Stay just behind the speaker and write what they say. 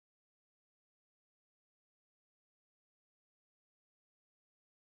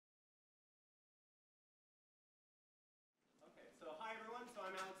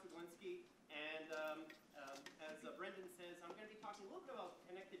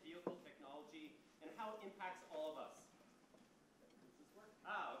impacts all of us. Does this work?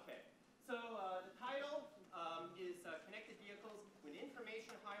 Ah, okay. So the title is Connected Vehicles When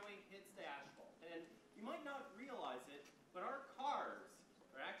Information Highway Hits the Asphalt. And you might not realize it, but our cars,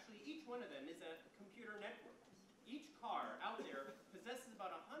 or actually each one of them, is a computer network. Each car out there possesses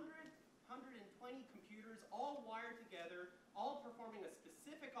about 120 computers, all wired together, all performing a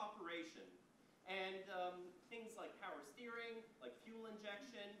specific operation. And things like power steering, like fuel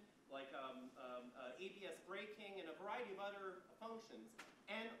injection, like ABS braking, and a variety of other functions.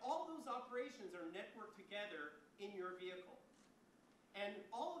 And all those operations are networked together in your vehicle. And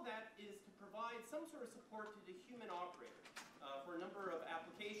all of that is to provide some sort of support to the human operator for a number of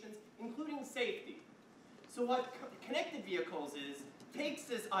applications, including safety. So what connected vehicles is, takes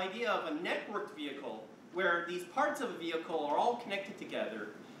this idea of a networked vehicle where these parts of a vehicle are all connected together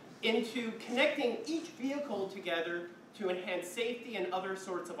into connecting each vehicle together to enhance safety and other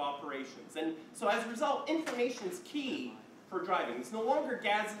sorts of operations. And so as a result, information is key for driving. It's no longer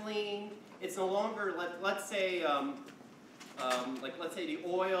gasoline, it's no longer, let's say the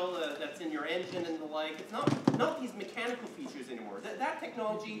oil that's in your engine and the like. It's not these mechanical features anymore. That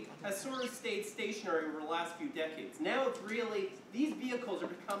technology has sort of stayed stationary over the last few decades. Now it's really, these vehicles are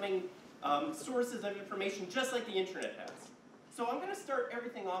becoming sources of information just like the internet has. So I'm going to start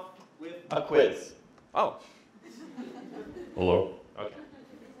everything off with a quiz. Oh. Hello. Okay.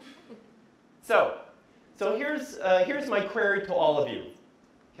 So here's my query to all of you.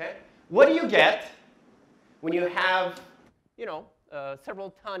 Okay. What do you get when you have,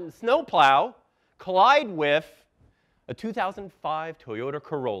 several ton snowplow collide with a 2005 Toyota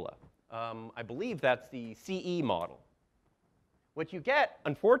Corolla? I believe that's the CE model. What you get,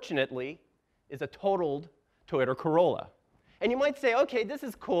 unfortunately, is a totaled Toyota Corolla. And you might say, okay, this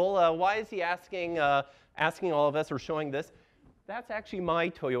is cool. Why is he asking all of us or showing this? That's actually my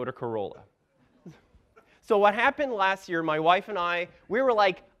Toyota Corolla. So what happened last year, my wife and I, we were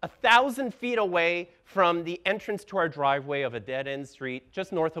like 1,000 feet away from the entrance to our driveway of a dead-end street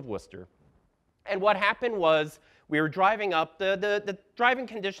just north of Worcester. And what happened was we were driving up. The driving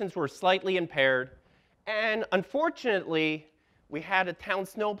conditions were slightly impaired. And unfortunately, we had a town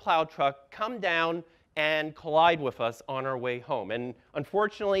snowplow truck come down and collide with us on our way home. And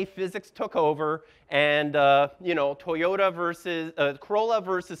unfortunately, physics took over, and Toyota versus Corolla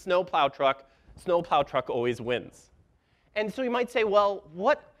versus snowplow truck always wins. And so you might say, well,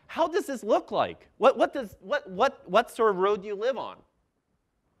 how does this look like? What sort of road do you live on?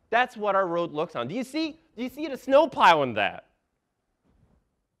 That's what our road looks on. Do you see the snowplow in that?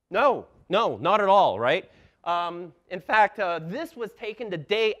 No, not at all, right? In fact, this was taken the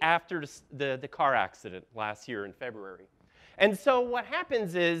day after the car accident last year in February. And so what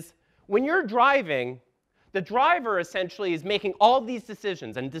happens is, when you're driving, the driver essentially is making all these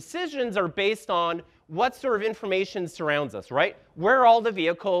decisions. And decisions are based on what sort of information surrounds us, right? Where are all the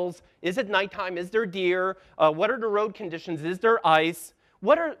vehicles? Is it nighttime? Is there deer? What are the road conditions? Is there ice?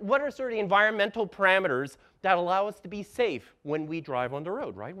 What are sort of the environmental parameters that allow us to be safe when we drive on the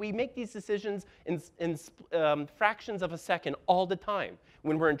road, right? We make these decisions in fractions of a second all the time.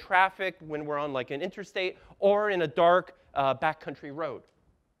 When we're in traffic, when we're on like an interstate, or in a dark backcountry road.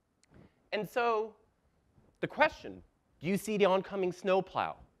 And so the question, do you see the oncoming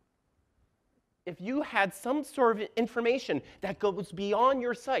snowplow? If you had some sort of information that goes beyond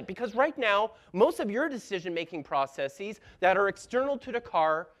your sight, because right now, most of your decision-making processes that are external to the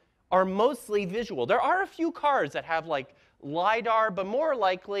car are mostly visual. There are a few cars that have like LiDAR, but more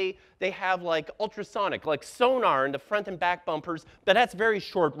likely they have like ultrasonic, like sonar in the front and back bumpers, but that's very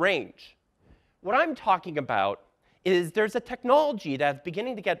short range. What I'm talking about is there's a technology that's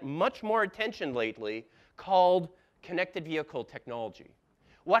beginning to get much more attention lately called connected vehicle technology.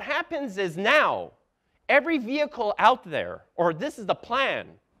 What happens is now, every vehicle out there, or this is the plan,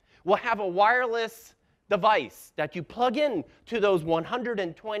 will have a wireless device that you plug in to those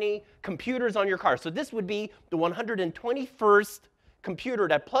 120 computers on your car. So this would be the 121st computer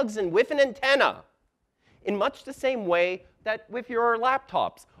that plugs in with an antenna in much the same way that with your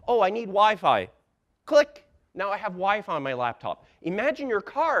laptops. Oh, I need Wi-Fi. Click. Now I have Wi-Fi on my laptop. Imagine your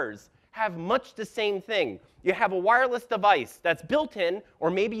cars have much the same thing. You have a wireless device that's built in, or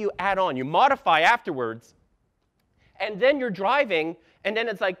maybe you add on, you modify afterwards, and then you're driving, and then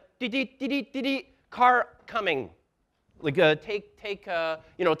it's like, car coming. Like take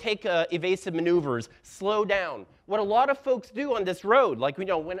evasive maneuvers, slow down. What a lot of folks do on this road, like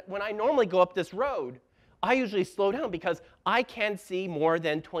when I normally go up this road, I usually slow down because I can't see more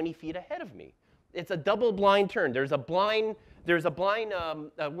than 20 feet ahead of me. It's a double blind turn. There's a blind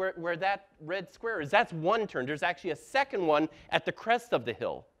where that red square is. That's one turn. There's actually a second one at the crest of the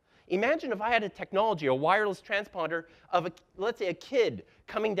hill. Imagine if I had a technology, a wireless transponder of, let's say, a kid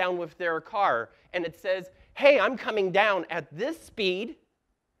coming down with their car, and it says, hey, I'm coming down at this speed,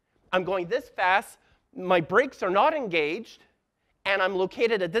 I'm going this fast, my brakes are not engaged, and I'm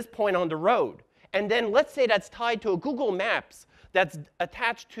located at this point on the road. And then let's say that's tied to a Google Maps that's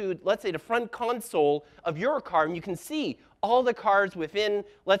attached to, let's say, the front console of your car, and you can see all the cars within,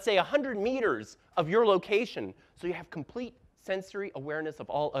 let's say, 100 meters of your location. So you have complete sensory awareness of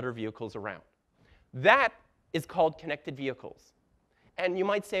all other vehicles around. That is called connected vehicles. And you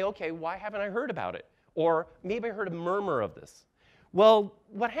might say, okay, why haven't I heard about it? Or maybe I heard a murmur of this. Well,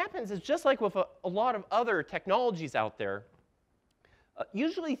 what happens is just like with a lot of other technologies out there,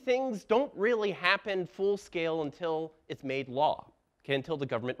 usually things don't really happen full scale until it's made law, okay, until the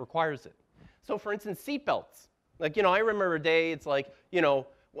government requires it. So for instance, seatbelts. Like, I remember a day, it's like,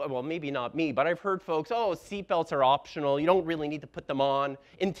 well, maybe not me, but I've heard folks, oh, seatbelts are optional, you don't really need to put them on.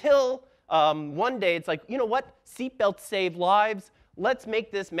 Until one day, it's like, you know what, seatbelts save lives, let's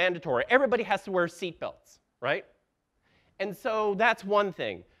make this mandatory. Everybody has to wear seatbelts, right? And so that's one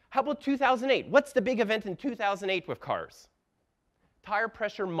thing. How about 2008? What's the big event in 2008 with cars? Tire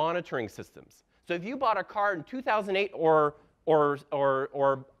pressure monitoring systems. So if you bought a car in 2008 or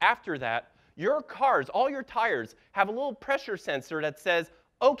after that, your cars, all your tires, have a little pressure sensor that says,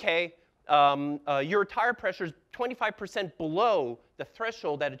 okay, your tire pressure is 25% below the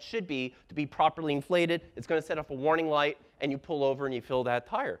threshold that it should be to be properly inflated. It's going to set off a warning light, and you pull over and you fill that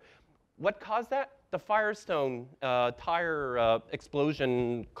tire. What caused that? The Firestone tire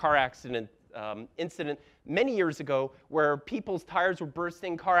explosion car accident incident many years ago, where people's tires were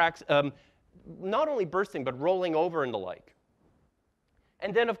bursting, not only bursting, but rolling over and the like.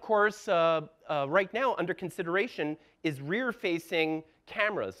 And then, of course, right now, under consideration is rear-facing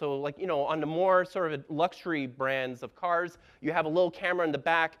cameras. So like, on the more sort of luxury brands of cars, you have a little camera in the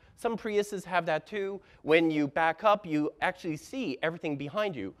back. Some Priuses have that too. When you back up, you actually see everything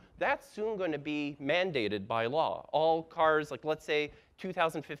behind you. That's soon going to be mandated by law. All cars, like let's say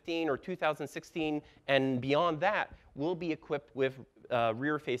 2015 or 2016 and beyond that, will be equipped with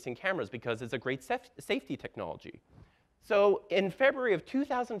rear-facing cameras because it's a great safety technology. So in February of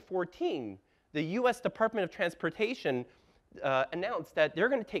 2014, the US Department of Transportation announced that they're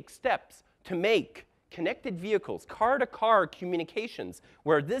going to take steps to make connected vehicles, car-to-car communications,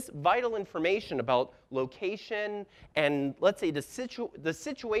 where this vital information about location and, let's say, the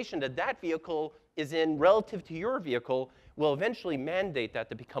situation that that vehicle is in relative to your vehicle will eventually mandate that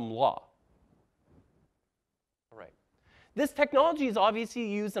to become law. All right. This technology is obviously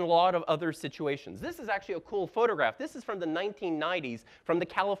used in a lot of other situations. This is actually a cool photograph. This is from the 1990s from the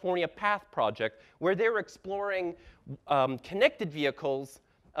California Path Project, where they were exploring connected vehicles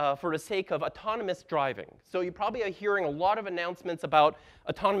for the sake of autonomous driving. So you probably are hearing a lot of announcements about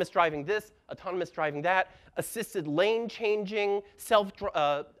autonomous driving this, autonomous driving that, assisted lane changing, self-parking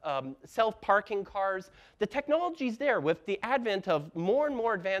cars. The technology's there. With the advent of more and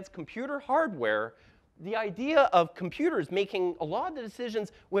more advanced computer hardware, the idea of computers making a lot of the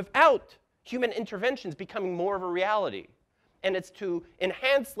decisions without human interventions becoming more of a reality. And it's to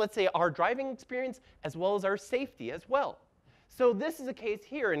enhance, let's say, our driving experience as well as our safety as well. So this is a case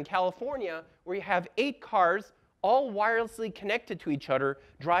here in California where you have 8 cars all wirelessly connected to each other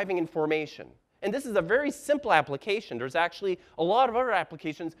driving in formation. And this is a very simple application. There's actually a lot of other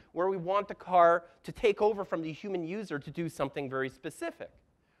applications where we want the car to take over from the human user to do something very specific.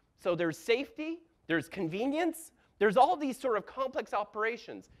 So there's safety, there's convenience, there's all these sort of complex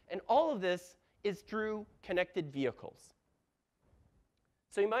operations. And all of this is through connected vehicles.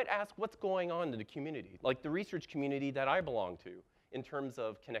 So you might ask, what's going on in the community, like the research community that I belong to, in terms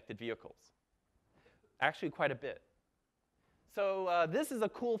of connected vehicles? Actually, quite a bit. So this is a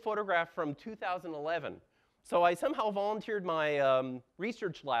cool photograph from 2011. So I somehow volunteered my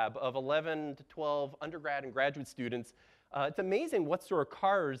research lab of 11 to 12 undergrad and graduate students. It's amazing what sort of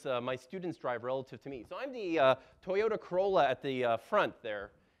cars my students drive relative to me. So I'm the Toyota Corolla at the front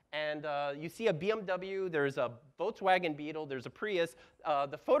there. And you see a BMW, there's a Volkswagen Beetle, there's a Prius.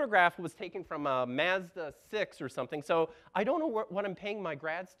 The photograph was taken from a Mazda 6 or something. So I don't know what I'm paying my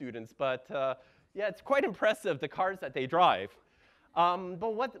grad students, but yeah, it's quite impressive, the cars that they drive.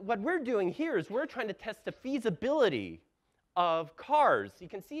 But what we're doing here is we're trying to test the feasibility of cars. You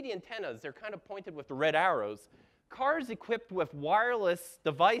can see the antennas, they're kind of pointed with the red arrows. Cars equipped with wireless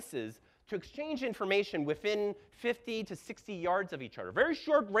devices to exchange information within 50 to 60 yards of each other. Very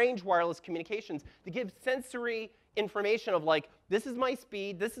short range wireless communications to give sensory information of like, this is my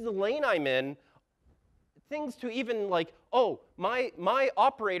speed, this is the lane I'm in. Things to even like, oh, my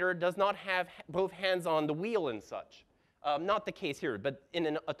operator does not have both hands on the wheel and such. Not the case here, but in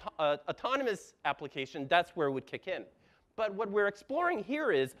an autonomous application, that's where it would kick in. But what we're exploring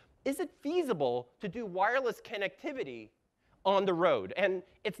here is it feasible to do wireless connectivity on the road? And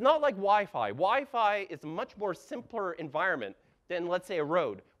it's not like Wi-Fi. Wi-Fi is a much more simpler environment than, let's say, a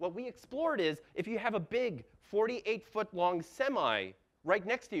road. What we explored is if you have a big 48-foot-long semi right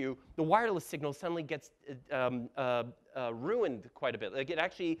next to you, the wireless signal suddenly gets ruined quite a bit. Like, it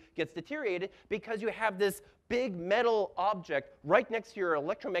actually gets deteriorated because you have this big metal object right next to your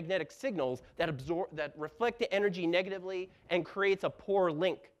electromagnetic signals that reflect the energy negatively and creates a poor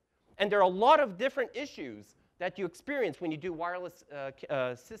link. And there are a lot of different issues that you experience when you do wireless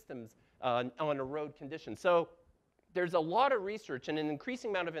systems on a road condition. So there's a lot of research and an increasing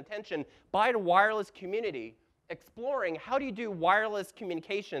amount of attention by the wireless community exploring how do you do wireless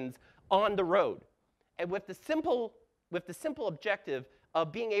communications on the road, and with the simple objective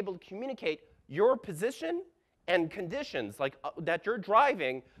of being able to communicate your position and conditions like that you're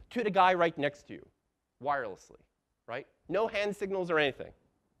driving to the guy right next to you wirelessly, right? No hand signals or anything.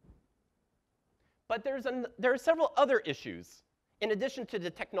 But there are several other issues in addition to the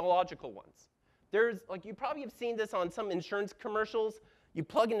technological ones. Like, you probably have seen this on some insurance commercials. You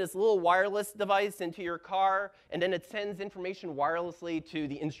plug in this little wireless device into your car, and then it sends information wirelessly to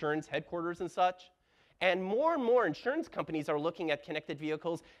the insurance headquarters and such. And more insurance companies are looking at connected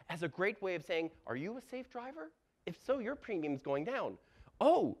vehicles as a great way of saying, are you a safe driver? If so, your premium's going down.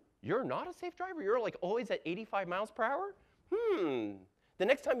 Oh, you're not a safe driver? You're like always at 85 miles per hour? The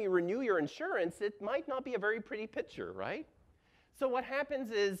next time you renew your insurance, it might not be a very pretty picture, right? So what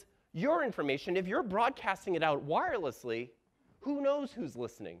happens is your information, if you're broadcasting it out wirelessly, who knows who's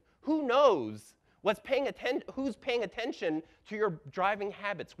listening? Who knows who's paying attention to your driving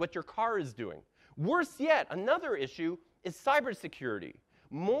habits, what your car is doing? Worse yet, another issue is cybersecurity.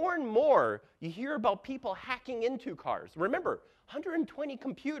 More and more, you hear about people hacking into cars. Remember, 120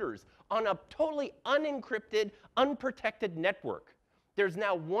 computers on a totally unencrypted, unprotected network. There's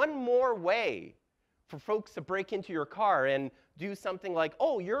now one more way for folks to break into your car and do something like,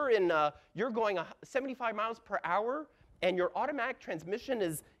 oh, you're going 75 miles per hour, and your automatic transmission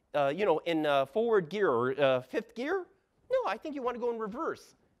is in forward gear or fifth gear? No, I think you want to go in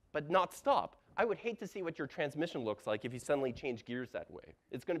reverse, but not stop. I would hate to see what your transmission looks like if you suddenly change gears that way.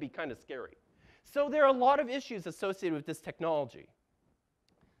 It's going to be kind of scary. So there are a lot of issues associated with this technology.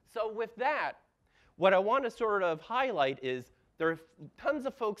 So with that, what I want to sort of highlight is there are tons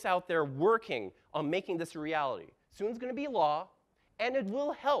of folks out there working on making this a reality. Soon it's going to be law, and it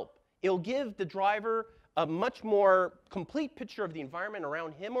will help. It'll give the driver a much more complete picture of the environment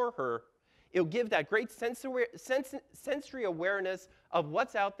around him or her. It'll give that great sensory awareness of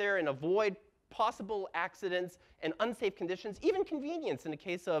what's out there and avoid possible accidents and unsafe conditions, even convenience in the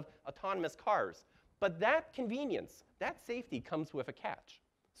case of autonomous cars. But that convenience, that safety comes with a catch.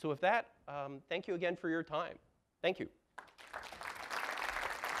 So with that, thank you again for your time. Thank you.